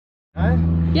Huh?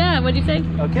 Yeah, what'd you say?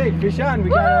 Okay, fish on. We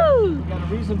got a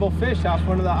reasonable fish off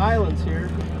one of the islands here,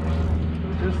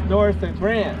 just north of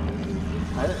Grant.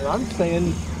 I'm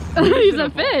saying he's a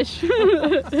fish.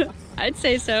 I'd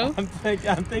say so. I'm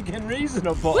thinking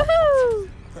reasonable. Woohoo!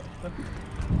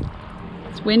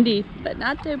 It's windy, but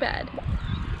not too bad.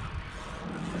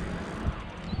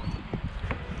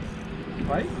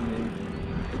 Biting me.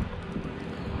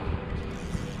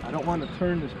 I don't want to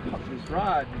turn this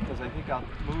rod because I think I'll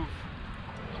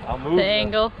move The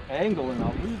angle and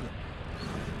I'll lose it.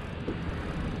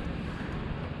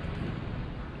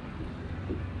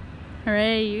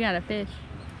 Hooray, you got a fish.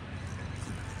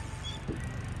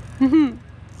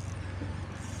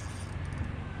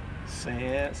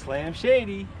 Slam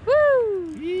Shady.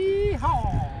 Woo!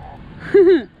 Yee-haw!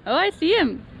 Oh, I see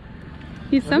him.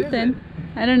 He's What something.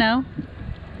 I don't know.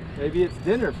 Maybe it's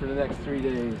dinner for the next 3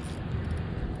 days.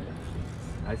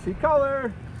 I see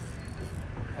color.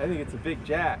 I think it's a big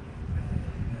jack.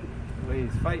 The way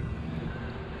he's fighting.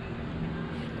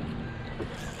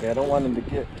 Yeah, I don't want him to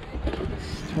get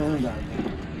turned on me.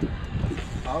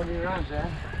 Follow me around, Jack.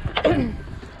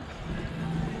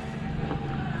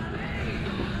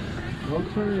 Don't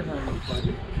turn it on me,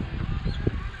 buddy.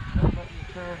 Don't let me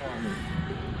turn on me.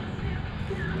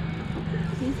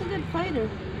 He's a good fighter.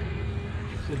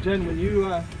 So Jen, when you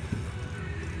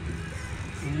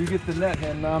get the net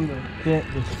hand on the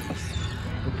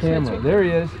camera, there he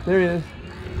is. There he is.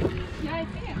 Yeah, I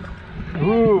see him.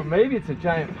 Ooh, maybe it's a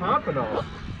giant pompano.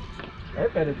 I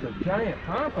bet it's a giant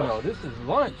pompano. This is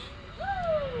lunch.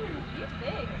 Woo! He's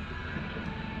big.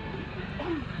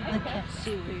 I can't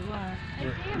see where you are. I see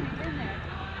him. He's in there.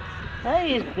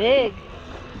 Hey, he's big.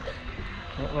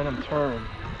 Don't let him turn.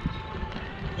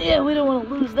 Yeah, we don't want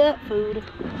to lose that food.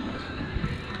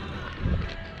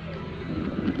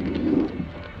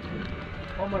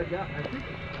 Oh my God, I think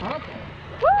it's pompano.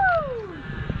 Woo!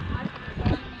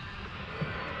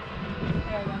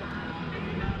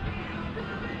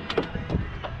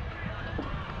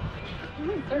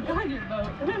 They're on your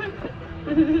boat.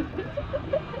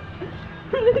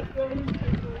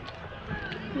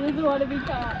 He doesn't want to be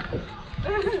caught.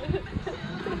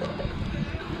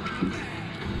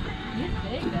 He's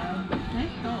big though.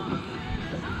 Nice fish.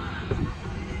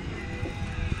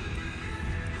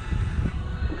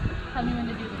 Tell me when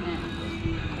to do the next.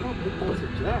 I don't think that's a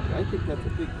jack. I think that's a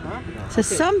big pompano. So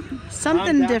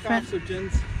something different. So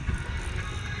Jen's,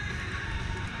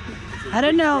 I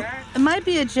don't know. It might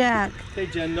be a jack. okay,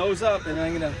 Jen, nose up, and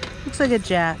I'm gonna. Looks like a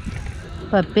jack,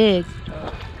 but big.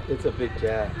 It's a big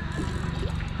jack.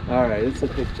 All right, it's a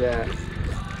big jack.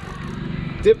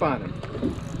 Dip on him.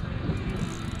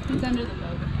 He's under the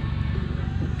boat.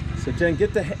 So Jen,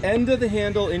 get the end of the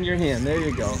handle in your hand. There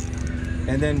you go.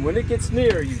 And then when it gets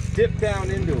near, you dip down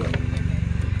into it.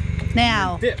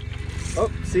 Now. Dip. Oh,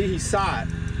 see, he saw it.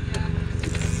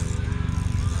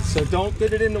 So don't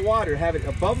get it in the water. Have it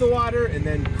above the water and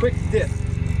then quick dip.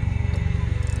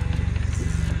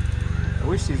 I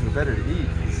wish these were better to eat.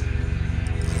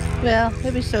 Well,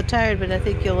 he'll be so tired, but I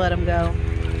think you'll let him go.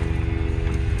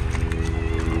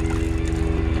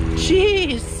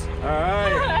 Jeez. All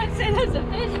right. I'd say that's a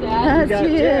fish, Dad. That's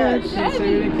We got Jack. huge. So we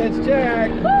didn't catch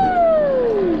Jack.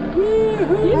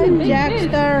 He's a Hi, big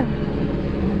Jackster.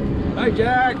 Hi,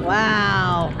 Jack.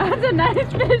 Wow. That's a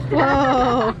nice fish, Dad.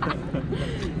 Whoa.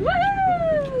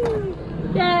 Woo!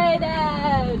 Yay,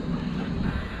 Dad!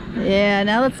 Yeah,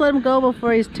 now let's let him go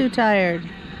before he's too tired.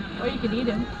 Or you could eat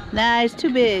him. Nah, he's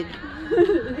too big.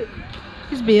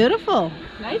 He's beautiful.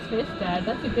 Nice fish, Dad.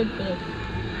 That's a good fish.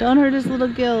 Don't hurt his little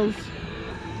gills.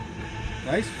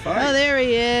 Nice fight. Oh, there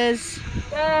he is.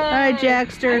 Yay! All right,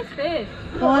 Jackster. Nice fish.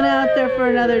 Going out there for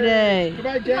another day.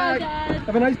 Goodbye, Jack. Dad.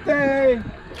 Have a nice day.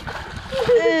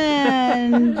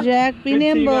 And Jack, be Good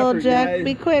team nimble. effort, Jack, guys.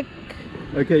 be quick.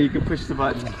 Okay, you can push the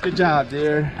button. Good job,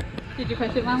 dear. Did you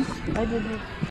push it, Mom? I did it.